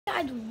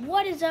guys,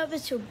 what is up?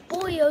 It's your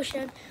boy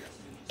Ocean,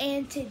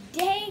 and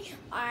today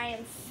I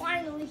am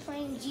finally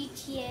playing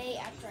GTA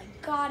after I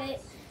got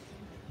it.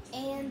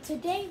 And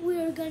today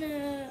we're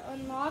gonna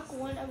unlock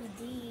one of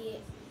the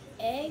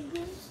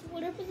eggs,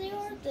 whatever they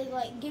are. They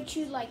like get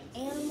you like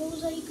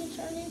animals that you can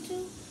turn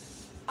into.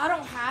 I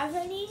don't have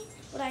any,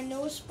 but I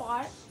know a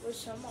spot where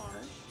some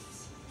are.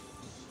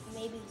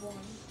 Maybe one,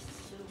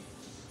 two.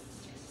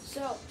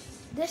 So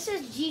this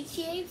is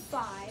GTA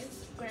 5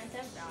 Grand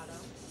Theft Auto.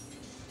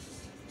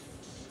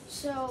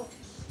 So,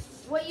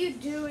 what you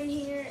do in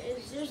here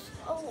is there's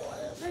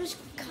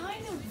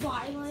kind of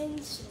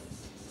violence,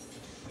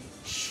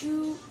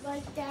 shoot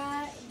like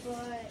that,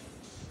 but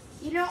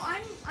you know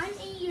I'm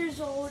 8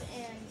 years old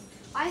and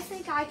I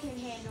think I can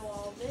handle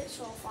all of it.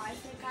 So if I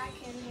think I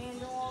can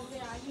handle all of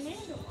it, I can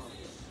handle all of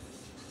it.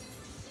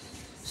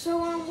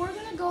 So we're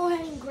gonna go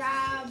ahead and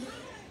grab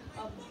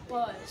a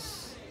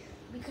bus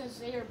because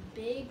they are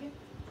big,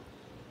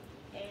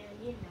 and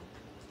you know.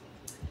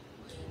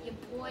 Your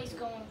boy's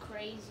going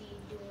crazy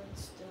doing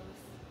stuff.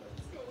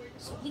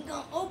 So we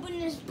gonna open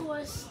this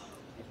bus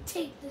and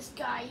take this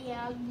guy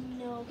out. You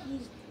know,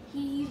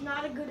 he's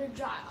not a good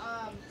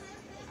driver.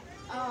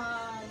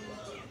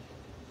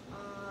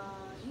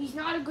 He's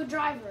not a good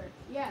driver.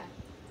 Yeah.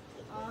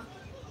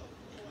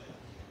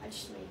 I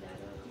just made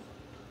that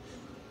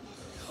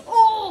up.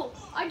 Oh!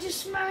 I just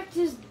smacked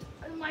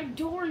my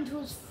door into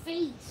his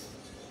face.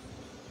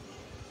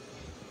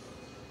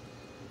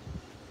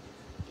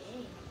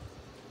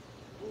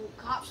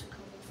 Cops are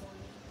coming for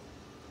me.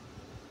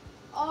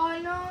 Oh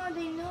no,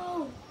 they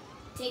know.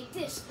 Take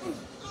this.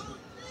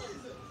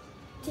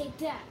 Take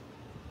that.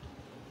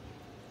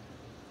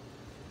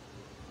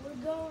 We're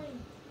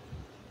going.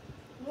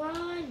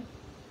 Run.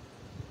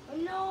 Oh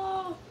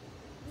no.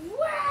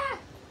 Wah!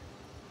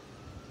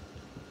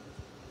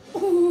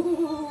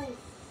 Ooh.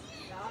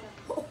 Got him.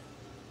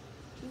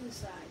 To the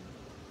side.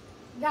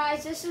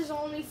 Guys, this is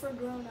only for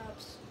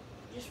grown-ups.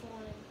 Just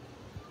warning.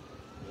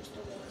 Just a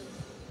warning.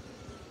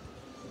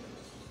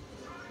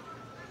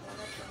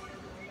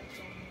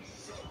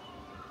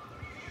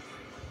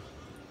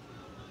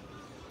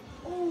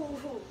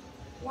 Oh,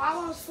 while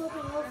I was flipping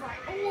over,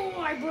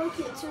 I broke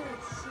it too. I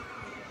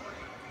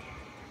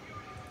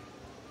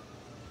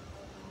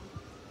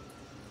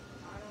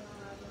don't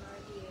have an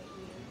idea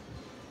here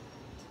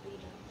to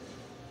beat him.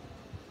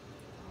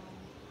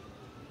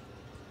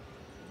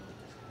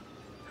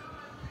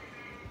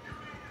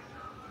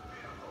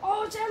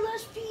 Oh, it's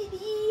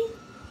LSPD!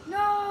 No!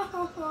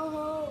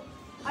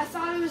 I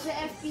thought it was the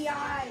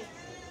FBI.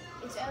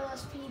 It's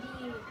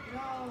LSPD.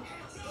 No.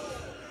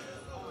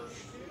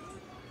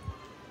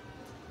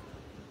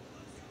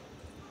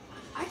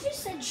 I just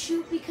said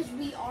shoot because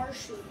we are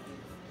shooting.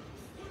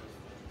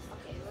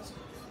 Okay, let's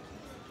go.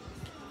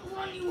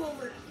 Run you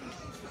over.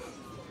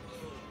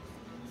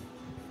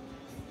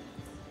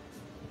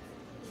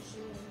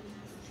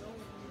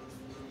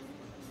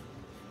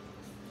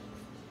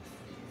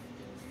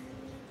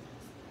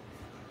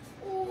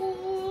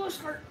 Oh,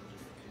 start.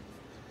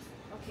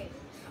 Okay.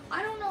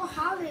 I don't know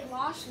how they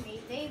lost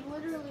me. They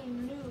literally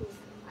knew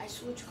I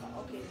switched car.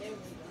 Okay, there we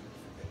go.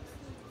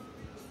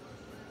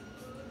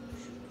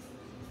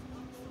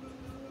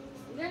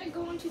 We're gonna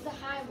go into the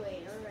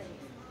highway already.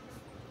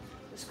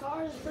 This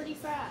car is pretty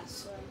fast,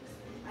 so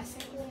I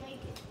think we'll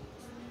make it.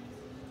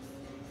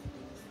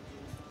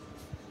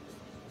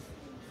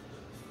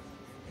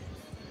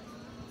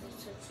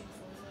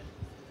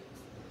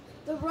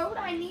 The road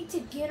I need to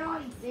get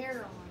on,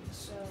 they're on,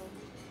 so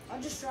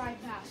I'll just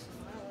drive past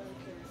them. I don't really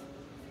care.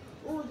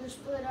 Oh, they're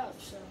split up,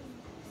 so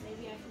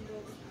maybe I can go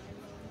behind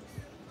them.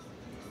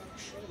 Like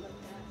straight like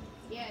that.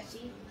 Yeah,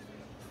 see?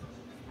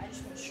 I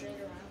just went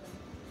straight around them.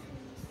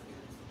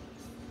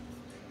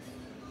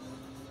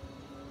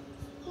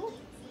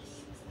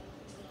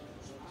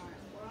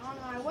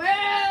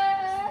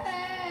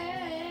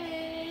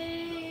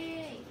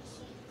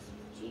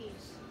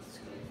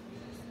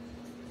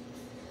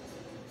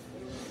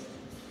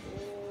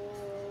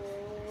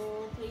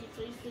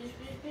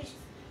 Please.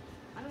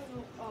 I don't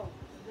know. Oh,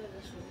 go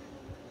this way.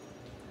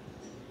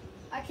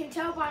 I can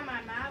tell by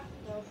my map,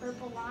 the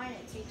purple line,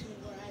 it takes me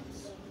where I have to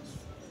go.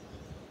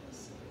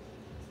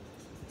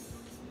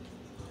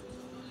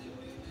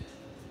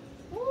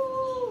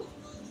 Woo!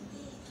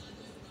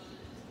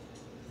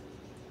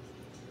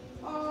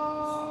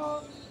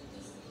 Oh!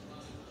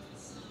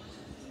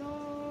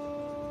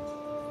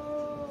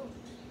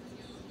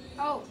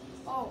 No!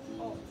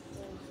 Oh!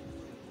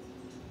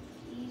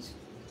 Please.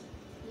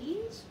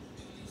 Please?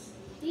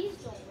 Please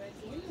don't wreck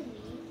into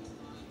me.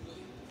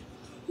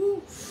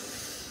 Woo.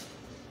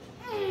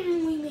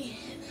 We made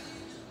it.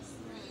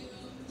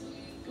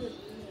 Good, we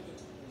made it.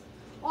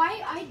 Well, I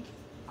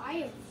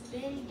have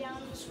been down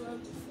this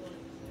road before.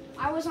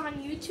 I was on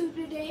YouTube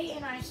today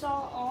and I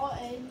saw all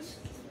eggs.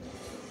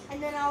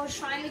 And then I was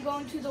trying to go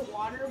into the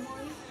water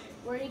one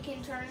where you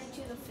can turn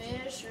into the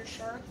fish or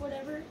shark,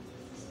 whatever.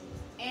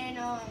 And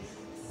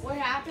what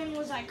happened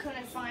was I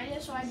couldn't find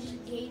it, so I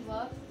just gave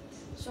up.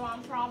 So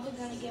I'm probably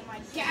gonna get my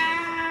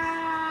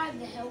dad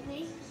to help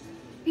me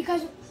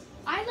because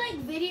I like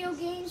video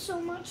games so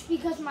much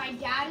because my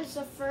dad is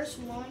the first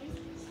one.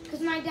 Because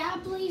my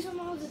dad plays them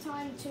all the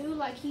time too.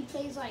 Like he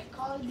plays like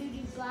Call of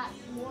Duty Black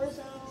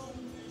Warzone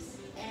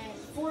and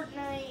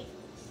Fortnite.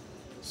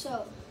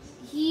 So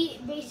he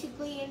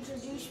basically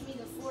introduced me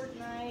to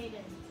Fortnite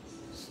and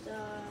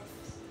stuff.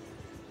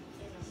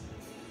 You know.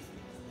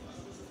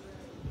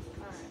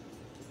 Alright.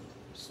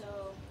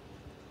 So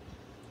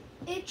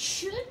it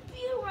should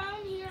be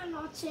around here. I'm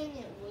not saying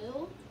it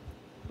will,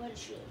 but it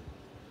should.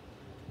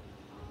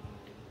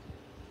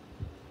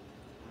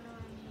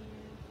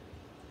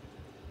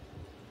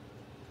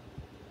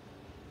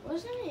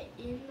 Wasn't it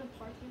in the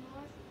parking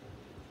lot?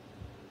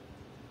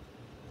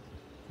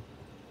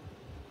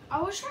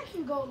 I wish I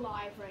can go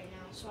live right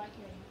now so I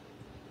can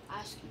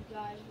ask you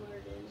guys where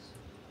it is.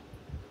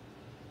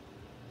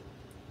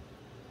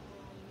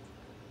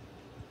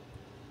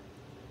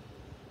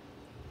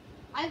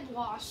 I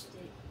lost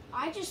it.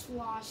 I just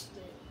lost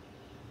it.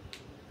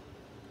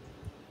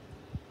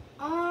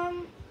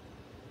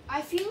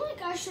 I feel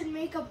like I should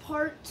make a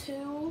part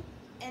 2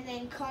 and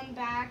then come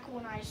back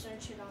when I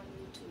search it on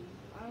YouTube.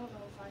 I don't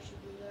know if I should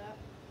do that.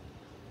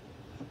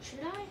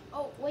 Should I?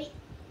 Oh, wait.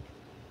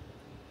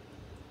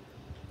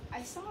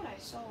 I thought I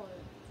saw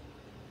it.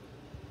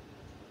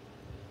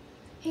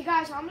 Hey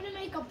guys, I'm gonna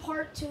make a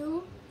part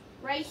 2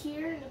 right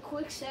here in a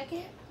quick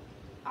second.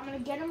 I'm gonna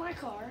get in my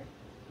car.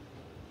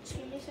 Just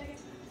give me a second.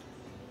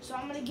 So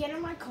I'm gonna get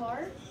in my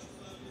car.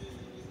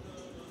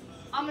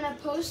 I'm gonna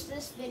post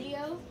this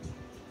video.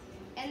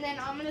 And then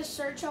I'm gonna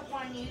search up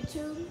on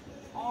YouTube,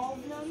 all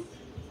of them.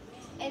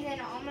 And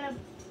then I'm gonna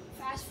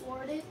fast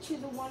forward it to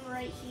the one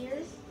right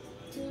here,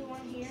 to the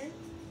one here,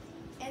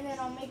 and then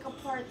I'll make a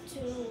part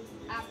 2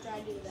 after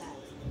I do that.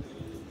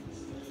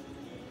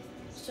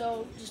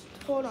 So just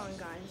hold on,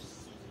 guys.